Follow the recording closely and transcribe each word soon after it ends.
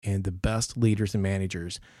and the best leaders and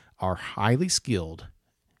managers are highly skilled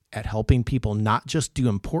at helping people not just do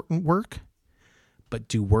important work, but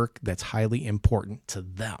do work that's highly important to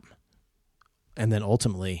them. And then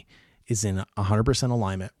ultimately is in 100%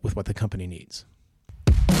 alignment with what the company needs.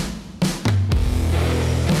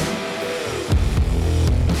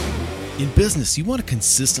 In business, you want to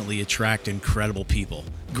consistently attract incredible people,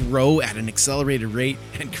 grow at an accelerated rate,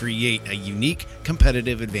 and create a unique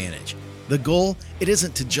competitive advantage. The goal, it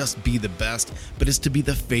isn't to just be the best, but is to be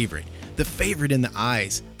the favorite in the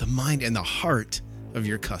eyes, the mind, and the heart of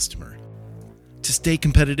your customer. To stay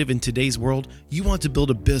competitive in today's world, you want to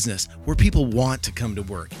build a business where people want to come to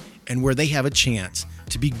work and where they have a chance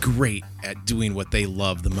to be great at doing what they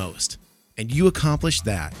love the most. And you accomplish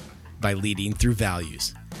that by leading through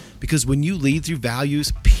values. Because when you lead through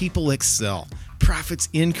values, people excel, profits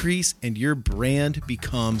increase, and your brand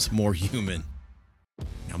becomes more human.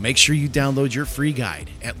 Now make sure you download your free guide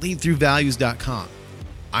at leadthroughvalues.com.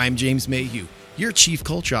 I'm James Mayhew, your Chief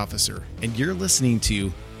Culture Officer, and you're listening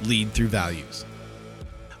to Lead Through Values.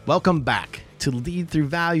 Welcome back to Lead Through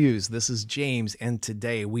Values. This is James, and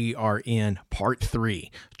today we are in part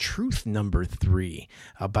 3, truth number 3,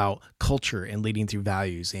 about culture and leading through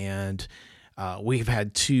values. And we've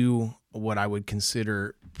had 2 what I would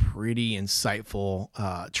consider pretty insightful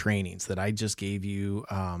trainings that I just gave you,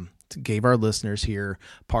 gave our listeners here,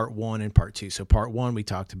 part 1 and part 2. So part 1, we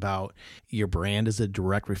talked about your brand as a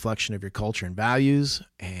direct reflection of your culture and values.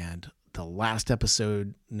 And the last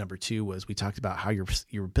episode, number 2, was we talked about how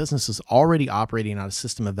your business is already operating on a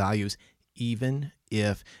system of values, even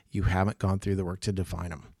if you haven't gone through the work to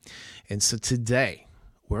define them. And so today,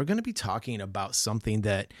 we're going to be talking about something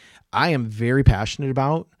that I am very passionate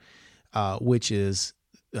about, which is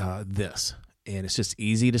this. And it's just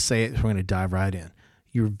easy to say it. We're going to dive right in.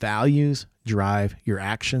 Your values drive your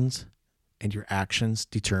actions, and your actions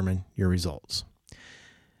determine your results.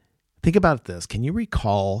 Think about this. Can you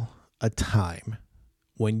recall a time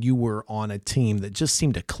when you were on a team that just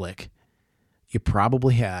seemed to click? You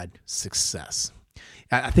probably had success.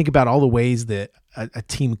 I think about all the ways that a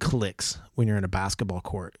team clicks when you're in a basketball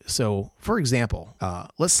court. So, for example,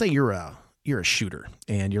 let's say you're a shooter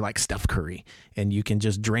and you're like Steph Curry and you can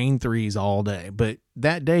just drain threes all day, but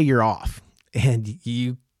that day you're off and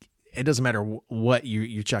it doesn't matter what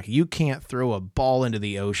you're chucking. You can't throw a ball into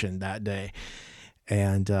the ocean that day.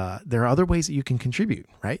 And there are other ways that you can contribute,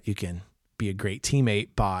 right? You can be a great teammate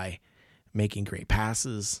by making great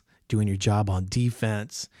passes, doing your job on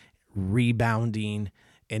defense, rebounding,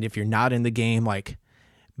 and if you're not in the game, like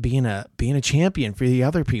being a champion for the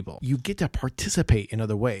other people. You get to participate in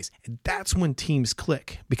other ways. And that's when teams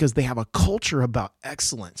click, because they have a culture about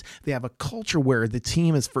excellence. They have a culture where the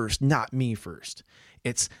team is first, not me first.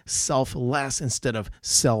 It's selfless instead of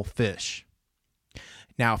selfish.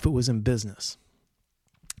 Now, if it was in business,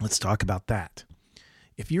 let's talk about that.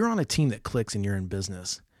 If you're on a team that clicks and you're in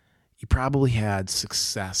business, you probably had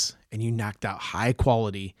success and you knocked out high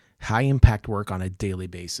quality, high impact work on a daily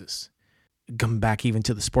basis. Come back even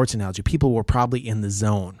to the sports analogy, people were probably in the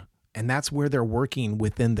zone, and that's where they're working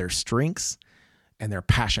within their strengths and their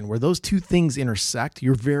passion. Where those two things intersect,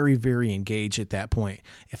 you're very, very engaged at that point.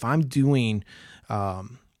 If I'm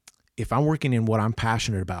working in what I'm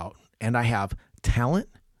passionate about and I have talent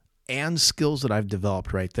and skills that I've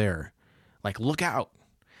developed right there, like, look out.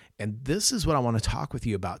 And this is what I want to talk with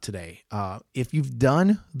you about today. If you've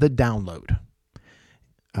done the download,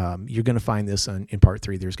 you're going to find this in part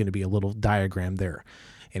 3. There's going to be a little diagram there,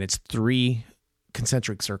 and it's 3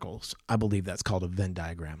 concentric circles. I believe that's called a Venn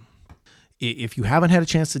diagram. If you haven't had a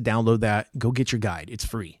chance to download that, go get your guide. It's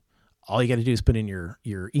free. All you got to do is put in your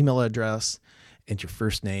email address and your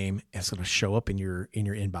first name, and it's going to show up in your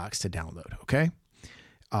inbox to download. Okay.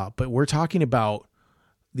 But we're talking about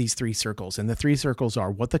these 3 circles, and the 3 circles are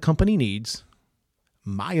what the company needs,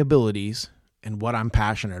 my abilities, and what I'm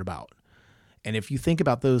passionate about. And if you think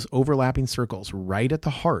about those overlapping circles right at the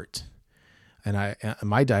heart, and in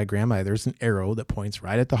my diagram, there's an arrow that points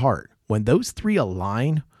right at the heart. When those 3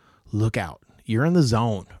 align, look out. You're in the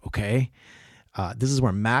zone, okay? This is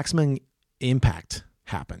where maximum impact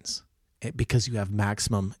happens because you have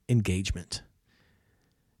maximum engagement.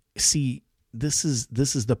 See, this is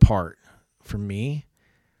the part for me.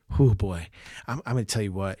 Oh boy, I'm going to tell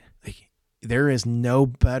you what. There is no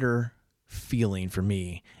better feeling for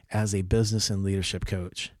me as a business and leadership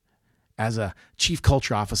coach, as a chief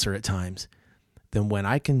culture officer at times, than when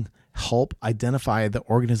I can help identify the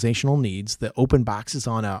organizational needs, the open boxes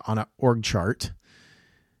on a org chart,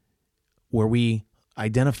 where we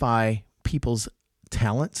identify people's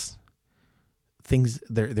talents, things,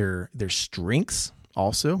 their strengths,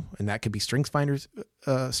 also, and that could be StrengthsFinder's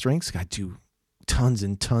strengths. I do tons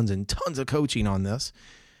and tons and tons of coaching on this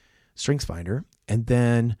StrengthsFinder, and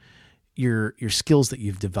then your skills that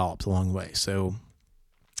you've developed along the way. So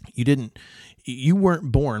you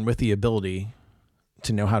weren't born with the ability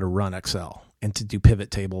to know how to run Excel and to do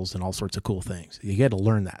pivot tables and all sorts of cool things. You had to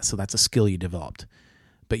learn that. So that's a skill you developed.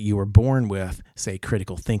 But you were born with, say,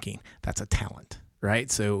 critical thinking. That's a talent, right?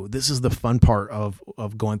 So this is the fun part of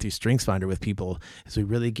going through StrengthsFinder with people, as we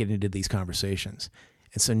really get into these conversations.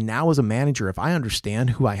 And so now as a manager, if I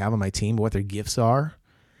understand who I have on my team, what their gifts are,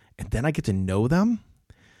 and then I get to know them,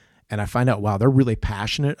 and I find out, wow, they're really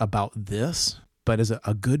passionate about this. But as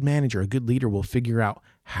a good manager, a good leader will figure out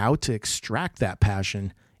how to extract that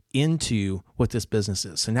passion into what this business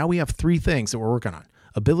is. So now we have 3 things that we're working on: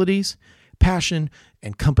 abilities, passion,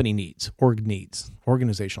 and company needs,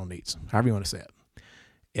 organizational needs, however you want to say it.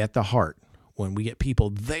 At the heart, when we get people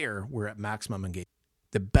there, we're at maximum engagement.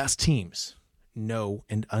 The best teams know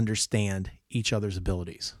and understand each other's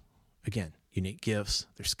abilities. Again, unique gifts,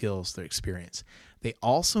 their skills, their experience. They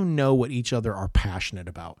also know what each other are passionate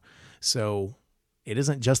about. So it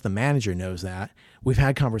isn't just the manager knows that. We've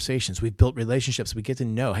had conversations. We've built relationships. We get to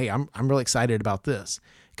know, hey, I'm really excited about this.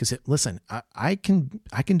 Because listen, I can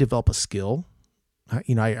develop a skill.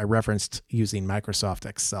 I referenced using Microsoft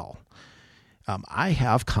Excel. I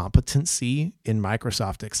have competency in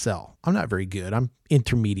Microsoft Excel. I'm not very good. I'm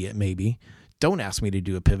intermediate maybe. Don't ask me to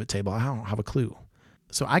do a pivot table. I don't have a clue.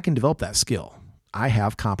 So I can develop that skill. I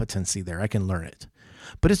have competency there. I can learn it.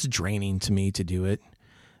 But it's draining to me to do it.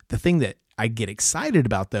 The thing that I get excited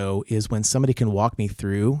about, though, is when somebody can walk me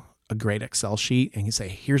through a great Excel sheet and you say,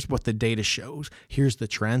 here's what the data shows, here's the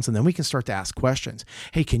trends, and then we can start to ask questions.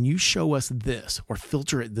 Hey, can you show us this or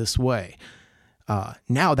filter it this way?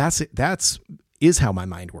 Now that's how my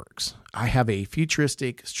mind works. I have a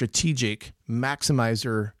futuristic, strategic,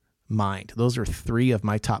 maximizer mind. Those are 3 of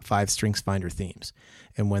my top 5 StrengthsFinder themes.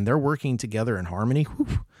 And when they're working together in harmony,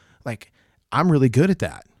 I'm really good at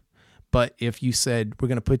that. But if you said, we're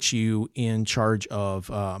going to put you in charge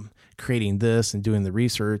of creating this and doing the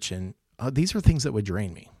research, and these are things that would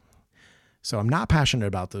drain me. So I'm not passionate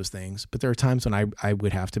about those things, but there are times when I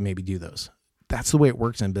would have to maybe do those. That's the way it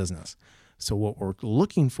works in business. So what we're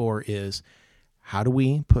looking for is, how do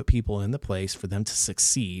we put people in the place for them to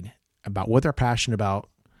succeed about what they're passionate about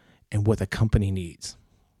and what the company needs?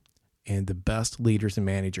 And the best leaders and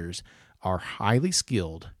managers are highly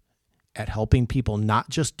skilled at helping people not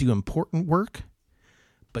just do important work,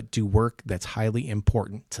 but do work that's highly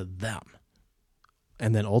important to them.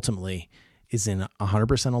 And then ultimately is in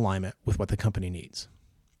 100% alignment with what the company needs.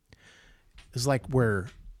 It's like where,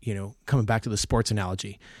 coming back to the sports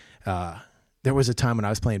analogy, there was a time when I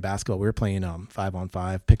was playing basketball. We were playing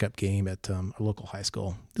 5-on-5 pickup game at a local high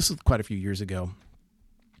school. This was quite a few years ago.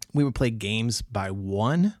 We would play games by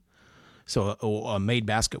 1. So a made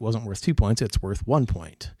basket wasn't worth 2 points. It's worth 1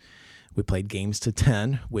 point. We played games to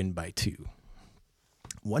 10, win by 2.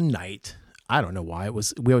 One night, I don't know why,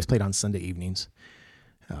 we always played on Sunday evenings.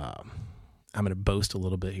 I'm going to boast a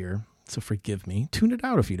little bit here, so forgive me. Tune it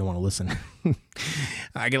out if you don't want to listen.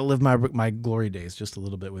 I got to live my glory days just a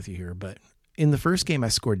little bit with you here. But in the first game, I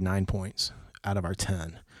scored 9 points out of our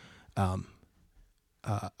 10.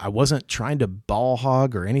 I wasn't trying to ball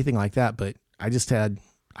hog or anything like that, but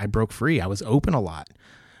I broke free. I was open a lot.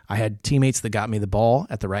 I had teammates that got me the ball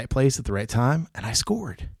at the right place at the right time, and I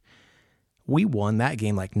scored. We won that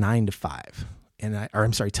game 9-5,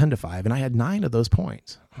 10-5, and I had 9 of those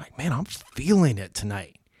points. I'm like, man, I'm feeling it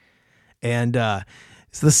tonight. And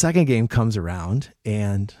so the second game comes around,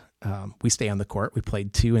 and we stay on the court. We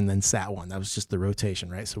played 2 and then sat 1. That was just the rotation,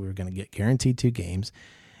 right? So we were going to get guaranteed 2 games.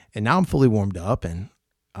 And now I'm fully warmed up, and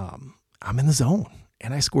I'm in the zone.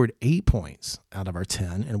 And I scored 8 points out of our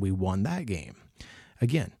 10, and we won that game.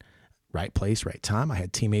 Again, right place, right time. I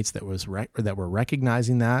had teammates that were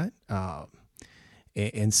recognizing that,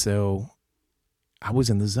 and so I was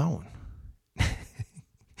in the zone.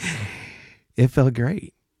 It felt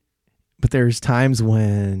great, but there's times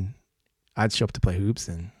when I'd show up to play hoops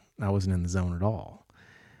and I wasn't in the zone at all.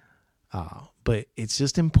 But it's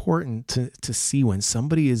just important to see when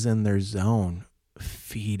somebody is in their zone,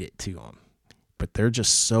 feed it to them. But they're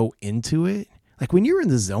just so into it. Like when you're in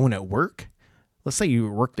the zone at work. Let's say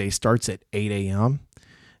your workday starts at 8 a.m.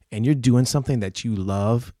 and you're doing something that you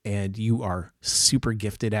love and you are super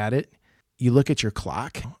gifted at it. You look at your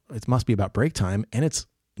clock, it must be about break time, and it's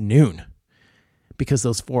noon because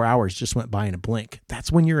those 4 hours just went by in a blink.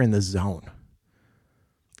 That's when you're in the zone.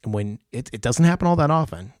 And when it doesn't happen all that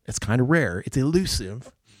often, it's kind of rare, it's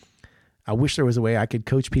elusive. I wish there was a way I could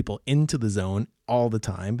coach people into the zone all the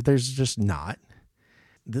time, but there's just not.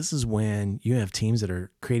 This is when you have teams that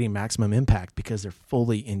are creating maximum impact because they're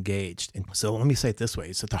fully engaged. And so let me say it this way.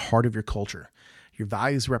 It's at the heart of your culture. Your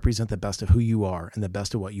values represent the best of who you are and the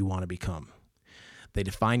best of what you want to become. They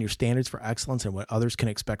define your standards for excellence and what others can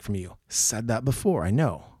expect from you. Said that before, I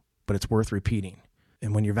know, but it's worth repeating.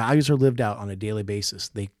 And when your values are lived out on a daily basis,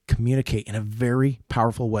 they communicate in a very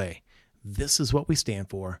powerful way. This is what we stand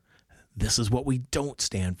for. This is what we don't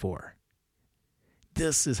stand for.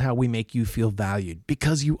 This is how we make you feel valued,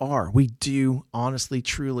 because you are. We do honestly,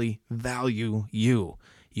 truly value you.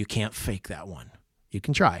 You can't fake that one. You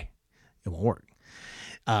can try. It won't work.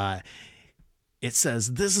 It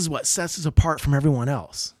says, this is what sets us apart from everyone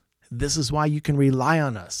else. This is why you can rely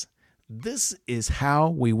on us. This is how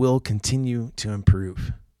we will continue to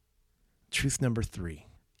improve. Truth number 3,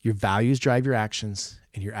 your values drive your actions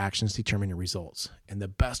and your actions determine your results. And the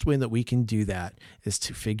best way that we can do that is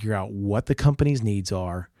to figure out what the company's needs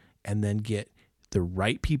are and then get the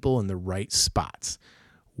right people in the right spots,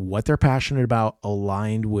 what they're passionate about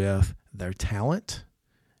aligned with their talent,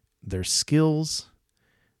 their skills,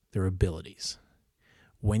 their abilities.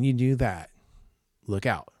 When you do that, look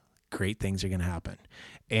out. Great things are going to happen.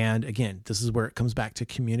 And again, this is where it comes back to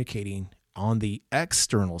communicating on the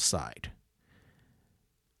external side,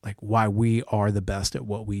 like why we are the best at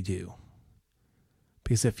what we do.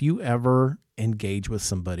 Because if you ever engage with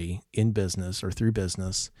somebody in business or through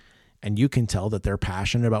business, and you can tell that they're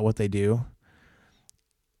passionate about what they do,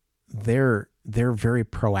 they're very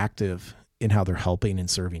proactive in how they're helping and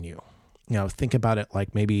serving you. Now, think about it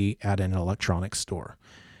like maybe at an electronics store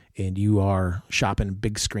and you are shopping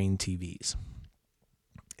big screen TVs.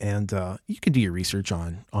 And you can do your research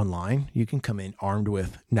online. You can come in armed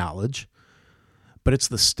with knowledge. But it's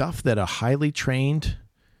the stuff that a highly trained,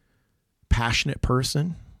 passionate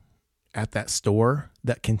person at that store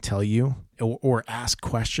that can tell you or ask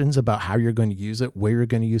questions about how you're going to use it, where you're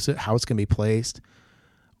going to use it, how it's going to be placed,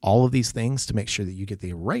 all of these things to make sure that you get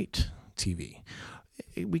the right TV.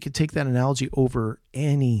 We could take that analogy over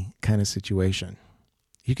any kind of situation.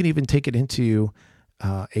 You can even take it into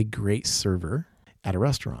a great server at a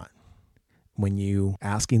restaurant. When you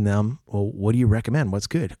asking them, well, what do you recommend? What's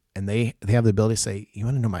good? And they have the ability to say, you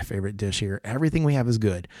want to know my favorite dish here? Everything we have is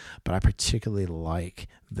good, but I particularly like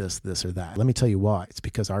this, or that. Let me tell you why. It's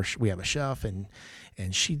because we have a chef and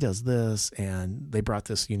she does this, and they brought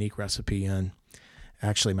this unique recipe in.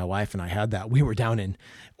 Actually, my wife and I had that. We were down in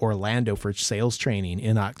Orlando for sales training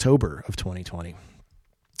in October of 2020.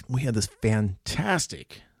 We had this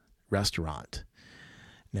fantastic restaurant.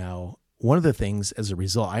 Now, one of the things as a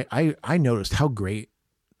result, I noticed how great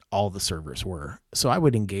all the servers were. So I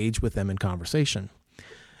would engage with them in conversation.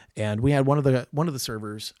 And we had one of the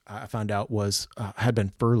servers I found out had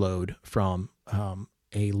been furloughed from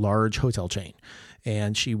a large hotel chain.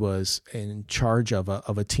 And she was in charge of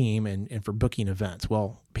a team and for booking events.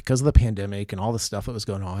 Well, because of the pandemic and all the stuff that was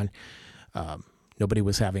going on, nobody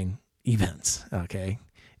was having events. Okay.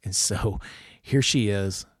 And so here she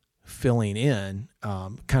is filling in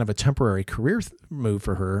kind of a temporary career move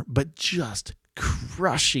for her, but just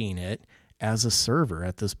crushing it as a server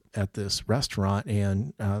at this restaurant.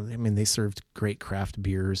 And they served great craft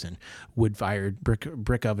beers and wood-fired,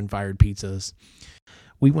 brick oven-fired pizzas.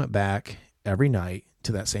 We went back every night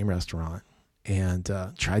to that same restaurant and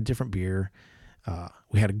tried different beer.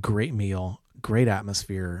 We had a great meal, great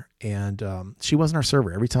atmosphere, and she wasn't our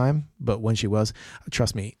server every time, but when she was,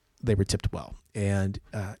 trust me, they were tipped well. And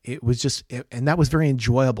it was and that was very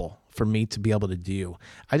enjoyable for me to be able to do.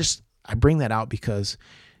 I bring that out because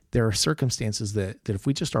there are circumstances that if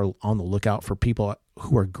we just are on the lookout for people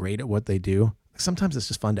who are great at what they do, sometimes it's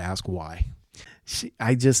just fun to ask why.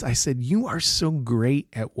 I said, you are so great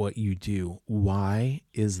at what you do. Why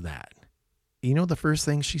is that? You know, the first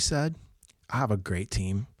thing she said, I have a great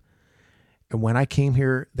team. And when I came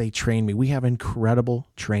here, they trained me. We have incredible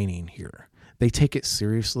training here. They take it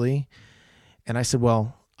seriously. And I said,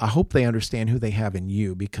 well, I hope they understand who they have in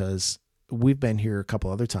you, because we've been here a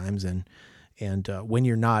couple other times. And when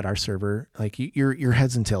you're not our server, like you're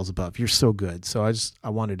heads and tails above. You're so good. So I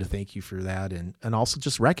wanted to thank you for that. And also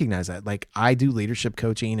just recognize that, like, I do leadership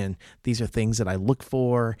coaching and these are things that I look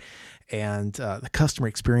for. And the customer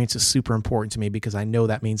experience is super important to me because I know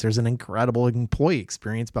that means there's an incredible employee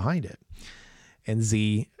experience behind it. And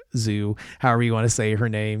Zoo, however you want to say her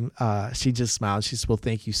name, she just smiled. She said, well,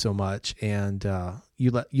 thank you so much. And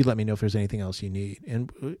you let me know if there's anything else you need.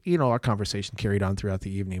 And, our conversation carried on throughout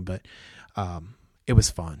the evening, but it was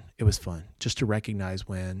fun. It was fun just to recognize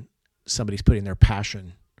when somebody's putting their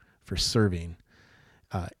passion for serving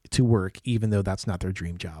to work, even though that's not their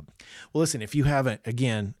dream job. Well, listen, if you haven't,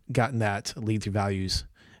 again, gotten that Lead Through Values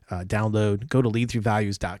download. Go to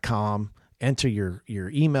leadthroughvalues.com, enter your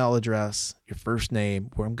email address, your first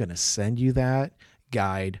name, where I'm going to send you that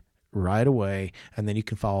guide right away, and then you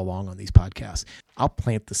can follow along on these podcasts. I'll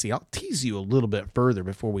plant the seed. I'll tease you a little bit further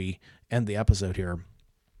before we end the episode here.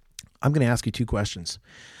 I'm going to ask you 2 questions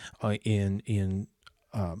in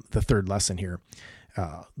the third lesson here.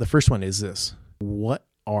 The first one is this: what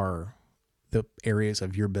are the areas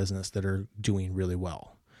of your business that are doing really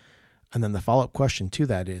well? And then the follow-up question to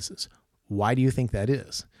that is why do you think that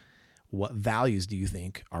is? What values do you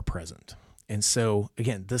think are present? And so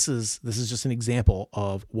again, this is just an example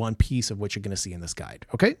of one piece of what you're going to see in this guide.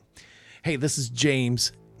 Okay. Hey, this is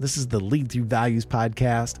James. This is the Lead Through Values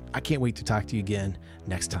podcast. I can't wait to talk to you again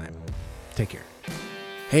next time. Take care.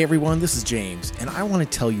 Hey everyone, this is James, and I want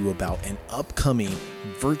to tell you about an upcoming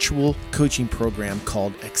virtual coaching program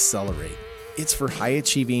called Accelerate. It's for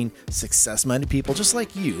high-achieving, success-minded people just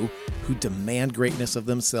like you who demand greatness of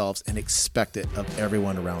themselves and expect it of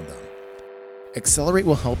everyone around them. Accelerate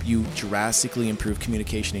will help you drastically improve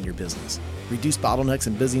communication in your business, reduce bottlenecks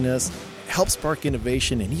and busyness, help spark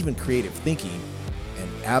innovation and even creative thinking, and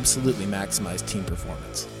absolutely maximize team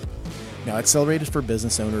performance. Now, Accelerate is for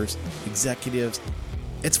business owners, executives.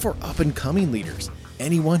 It's for up-and-coming leaders,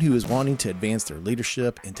 anyone who is wanting to advance their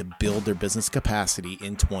leadership and to build their business capacity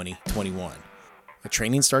in 2021. The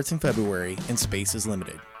training starts in February and space is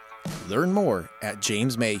limited. Learn more at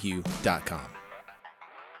jamesmayhew.com.